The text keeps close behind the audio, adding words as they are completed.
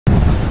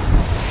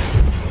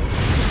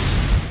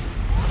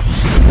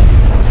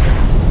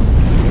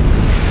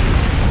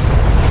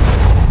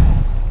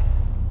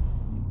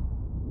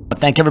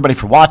Thank everybody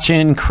for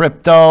watching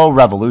Crypto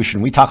Revolution.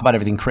 We talk about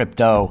everything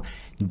crypto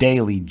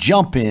daily,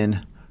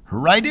 jumping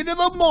right into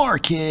the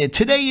market.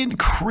 Today in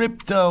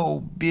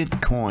crypto,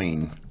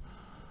 Bitcoin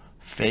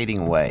fading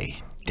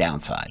away,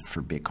 downside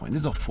for Bitcoin.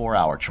 This is a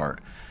 4-hour chart.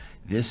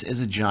 This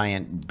is a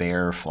giant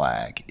bear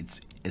flag.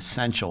 It's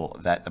essential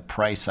that the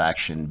price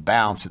action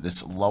bounce at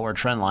this lower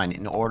trend line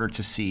in order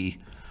to see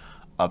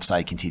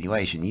upside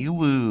continuation. You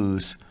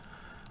lose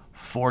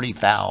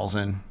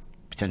 40,000,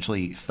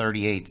 potentially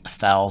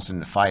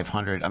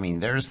 38,500. I mean,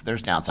 there's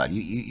downside.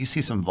 You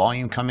see some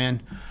volume come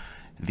in.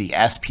 The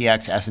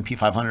SPX, S&P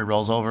 500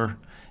 rolls over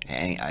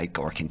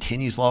or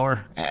continues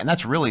lower. And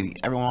that's really,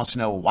 everyone wants to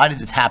know, why did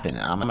this happen?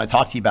 And I'm going to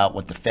talk to you about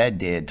what the Fed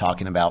did,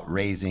 talking about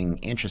raising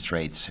interest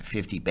rates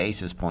 50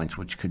 basis points,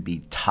 which could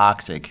be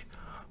toxic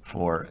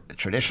for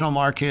traditional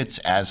markets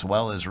as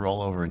well as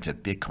roll over into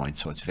Bitcoin.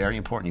 So it's very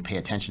important you pay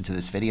attention to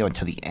this video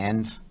until the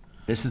end.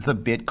 This is the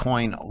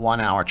Bitcoin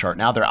 1-hour chart.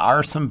 Now there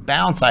are some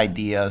bounce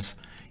ideas.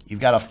 You've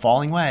got a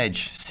falling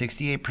wedge,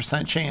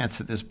 68% chance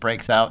that this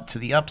breaks out to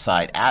the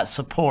upside at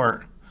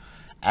support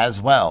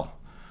as well.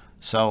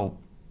 So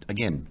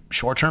again,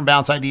 short-term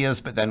bounce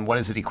ideas, but then what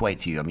does it equate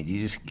to? I mean,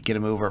 you just get a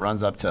move where it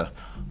runs up to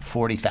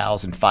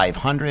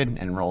 40,500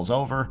 and rolls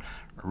over.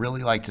 I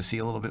really like to see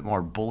a little bit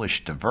more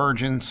bullish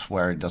divergence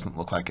where it doesn't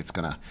look like it's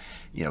going to,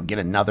 get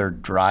another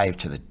drive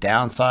to the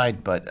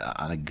downside, but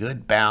on a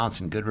good bounce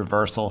and good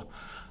reversal,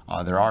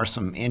 there are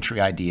some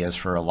entry ideas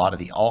for a lot of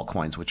the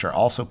altcoins, which are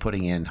also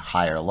putting in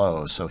higher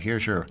lows. So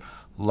here's your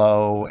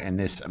low, and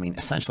this, I mean,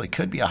 essentially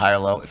could be a higher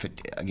low if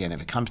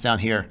it comes down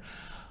here,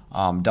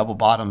 double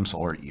bottoms,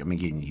 or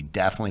again, you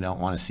definitely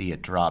don't want to see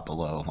it drop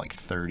below like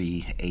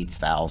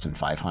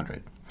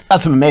 38,500.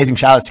 Got some amazing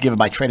shout outs to give in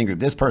my trading group.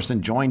 This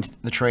person joined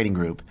the trading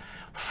group,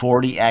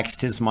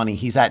 40x'd his money.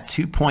 He's at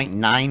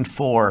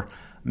 $2.94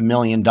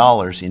 million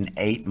in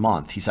 8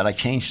 months. He said, I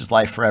changed his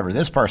life forever.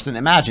 This person,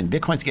 imagine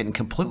Bitcoin's getting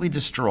completely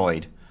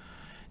destroyed.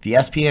 The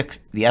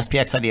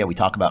SPX idea we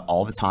talk about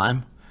all the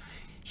time,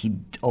 he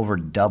over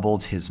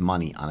doubled his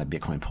money on a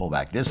Bitcoin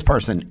pullback. This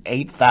person,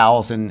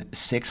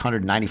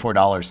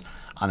 $8,694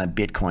 on a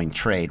Bitcoin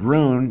trade.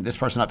 Rune, this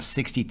person up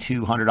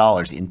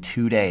 $6,200 in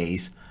 2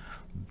 days.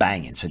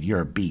 Banging, said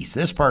you're a beast.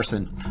 This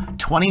person,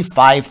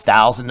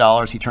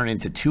 $25,000, he turned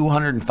into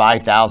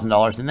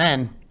 $205,000, and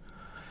then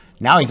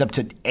now he's up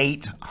to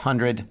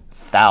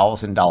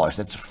 $800,000.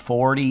 That's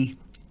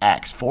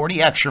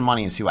 40x your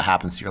money, and see what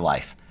happens to your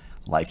life.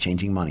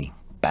 Life-changing money,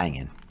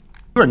 banging.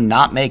 If you're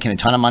not making a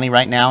ton of money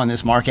right now in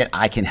this market,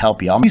 I can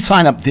help you. You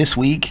sign up this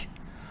week,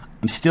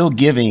 I'm still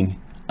giving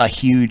a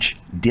huge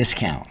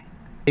discount,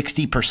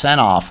 60%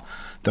 off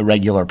the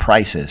regular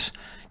prices.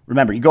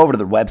 Remember, you go over to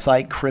the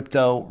website,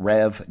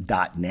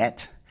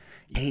 cryptorev.net.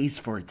 It pays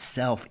for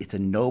itself. It's a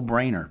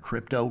no-brainer,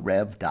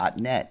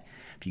 cryptorev.net.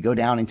 If you go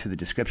down into the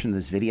description of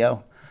this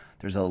video,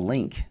 there's a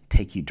link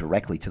take you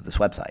directly to this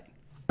website.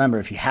 Remember,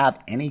 if you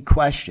have any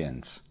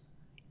questions,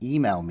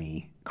 email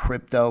me,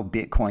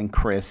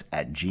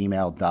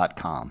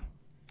 cryptobitcoinchris@gmail.com.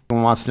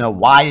 Everyone wants to know,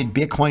 why did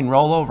Bitcoin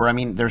roll over? I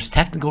mean, there's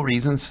technical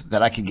reasons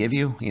that I could give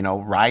you,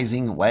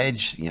 rising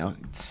wedge,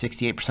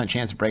 68%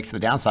 chance it breaks to the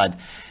downside.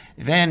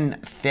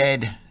 Then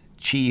Fed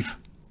Chief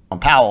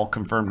Powell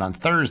confirmed on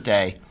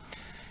Thursday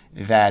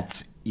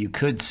that you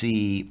could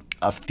see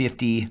a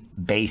 50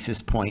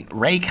 basis point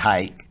rate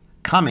hike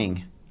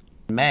coming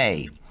in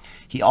May.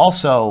 He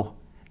also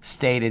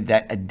stated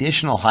that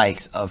additional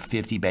hikes of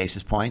 50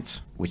 basis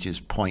points, which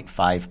is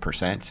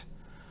 0.5%,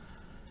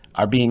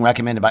 are being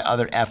recommended by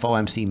other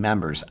FOMC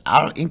members.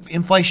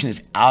 Inflation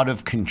is out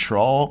of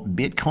control.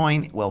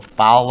 Bitcoin will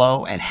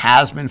follow and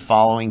has been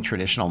following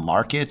traditional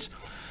markets.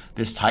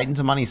 This tightens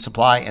the money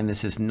supply, and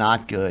this is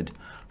not good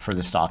for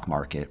the stock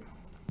market.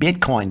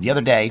 Bitcoin, the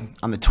other day,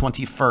 on the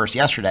 21st,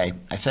 yesterday,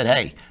 I said,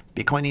 hey,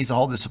 Bitcoin needs to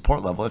hold this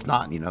support level. If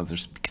not,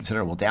 there's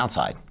considerable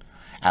downside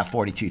at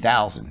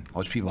 42,000.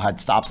 Most people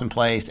had stops in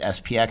place.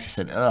 SPX, I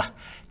said,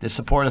 this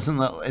support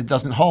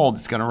doesn't hold.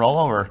 It's going to roll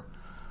over.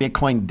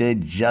 Bitcoin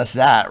did just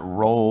that,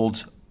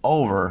 rolled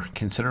over,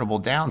 considerable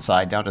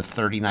downside down to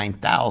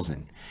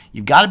 39,000.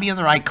 You've got to be in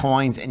the right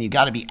coins, and you've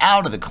got to be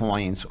out of the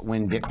coins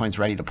when Bitcoin's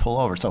ready to pull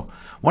over. So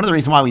one of the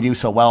reasons why we do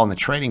so well in the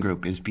trading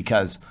group is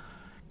because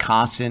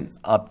constant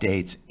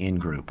updates in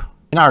group.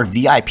 In our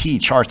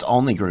VIP charts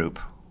only group,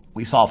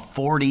 we saw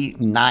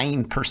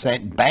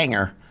 49%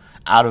 banger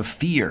out of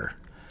fear.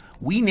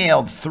 We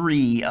nailed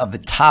 3 of the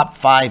top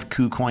 5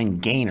 Kucoin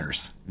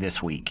gainers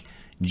this week.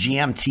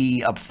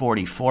 GMT up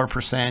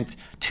 44%,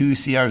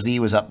 2CRZ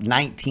was up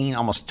 19,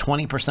 almost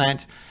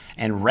 20%,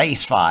 and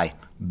RaceFi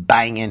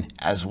banging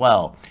as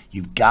well.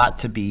 You've got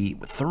to be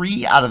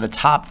 3 out of the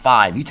top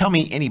 5. You tell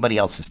me anybody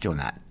else is doing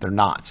that. They're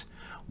not.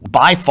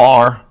 By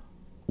far,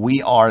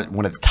 we are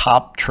one of the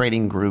top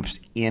trading groups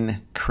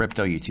in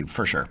crypto YouTube,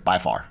 for sure, by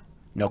far,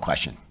 no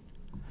question.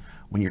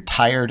 When you're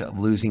tired of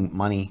losing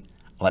money,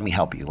 let me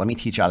help you. Let me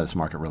teach you how this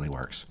market really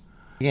works.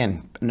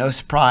 Again, no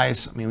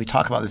surprise. I mean, we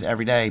talk about this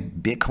every day.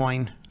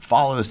 Bitcoin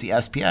follows the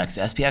SPX.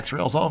 SPX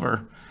rolls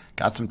over.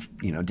 Got some,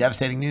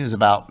 devastating news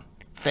about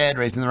Fed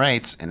raising the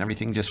rates, and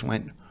everything just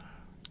went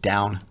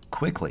down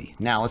quickly.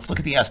 Now let's look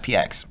at the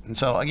SPX. And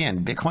so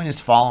again, Bitcoin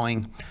is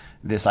following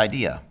this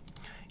idea.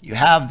 You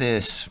have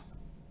this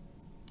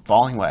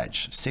falling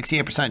wedge,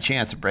 68%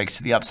 chance it breaks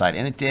to the upside,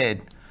 and it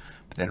did.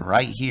 But then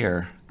right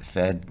here, the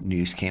Fed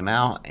news came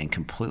out and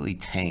completely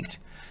tanked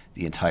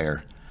the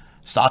entire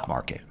stock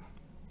market.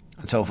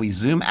 And so if we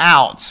zoom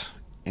out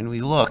and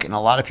we look, and a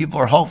lot of people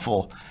are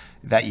hopeful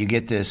that you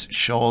get this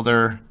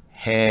shoulder,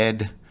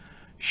 head,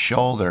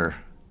 shoulder,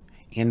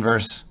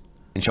 inverse,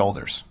 and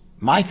shoulders.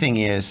 My thing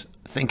is,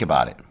 think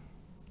about it.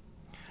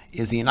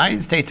 Is the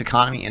United States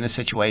economy in a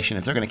situation,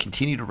 if they're going to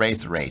continue to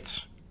raise the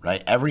rates,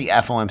 right? Every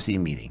FOMC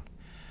meeting,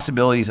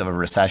 possibilities of a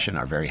recession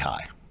are very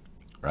high,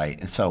 right?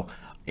 And so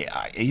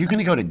you're going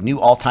to go to new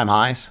all-time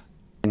highs,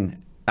 and the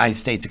United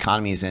States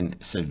economy is in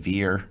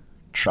severe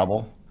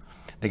trouble.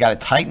 They got to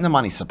tighten the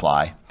money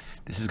supply.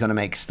 This is going to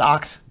make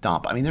stocks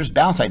dump. I mean, there's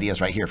bounce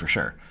ideas right here for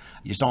sure.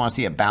 You just don't want to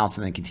see it bounce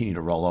and then continue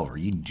to roll over.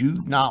 You do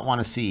not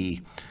want to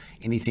see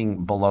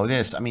anything below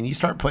this. I mean, you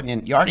start putting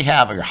in, you already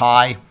have your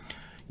high,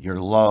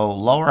 your low,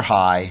 lower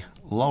high,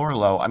 lower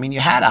low. I mean, you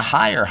had a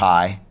higher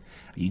high.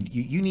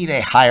 You need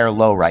a higher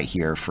low right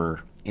here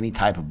for any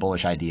type of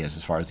bullish ideas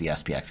as far as the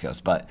SPX goes.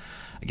 But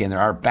again, there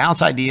are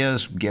bounce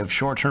ideas. Give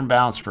short-term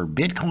bounce for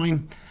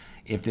Bitcoin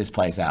if this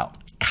plays out.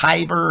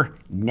 Kyber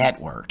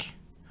network.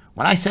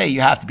 When I say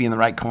you have to be in the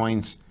right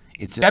coins,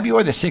 it's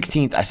February the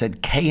 16th. I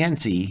said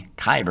KNC,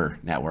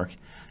 Kyber network,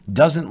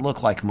 doesn't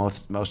look like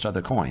most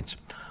other coins.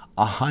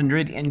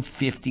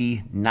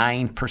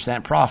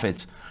 159%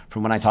 profits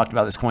from when I talked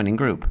about this coin in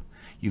group.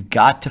 You've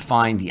got to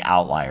find the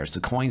outliers, the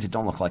coins that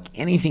don't look like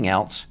anything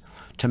else,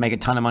 to make a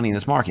ton of money in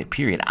this market,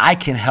 period. I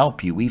can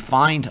help you. We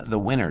find the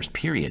winners,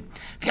 period.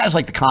 If you guys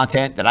like the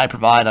content that I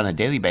provide on a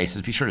daily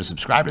basis, be sure to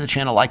subscribe to the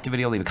channel, like the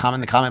video, leave a comment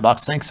in the comment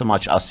box. Thanks so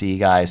much. I'll see you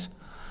guys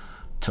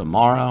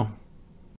tomorrow.